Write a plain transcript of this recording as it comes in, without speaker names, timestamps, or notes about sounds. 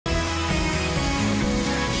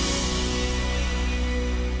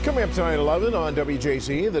Coming up tonight at 11 on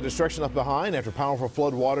WJZ, the destruction left behind after powerful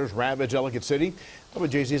flood waters ravage Ellicott City.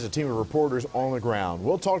 WJZ has a team of reporters on the ground.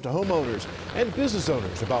 We'll talk to homeowners and business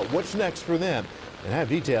owners about what's next for them and have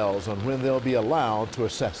details on when they'll be allowed to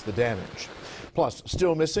assess the damage. Plus,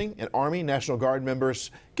 still missing, and Army National Guard members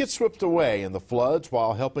get swept away in the floods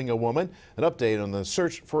while helping a woman. An update on the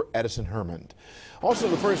search for Edison Herman. Also,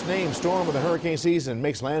 the first named storm of the hurricane season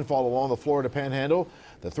makes landfall along the Florida Panhandle.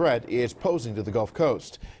 The threat is posing to the Gulf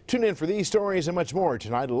Coast. Tune in for these stories and much more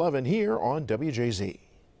tonight at 11 here on WJZ.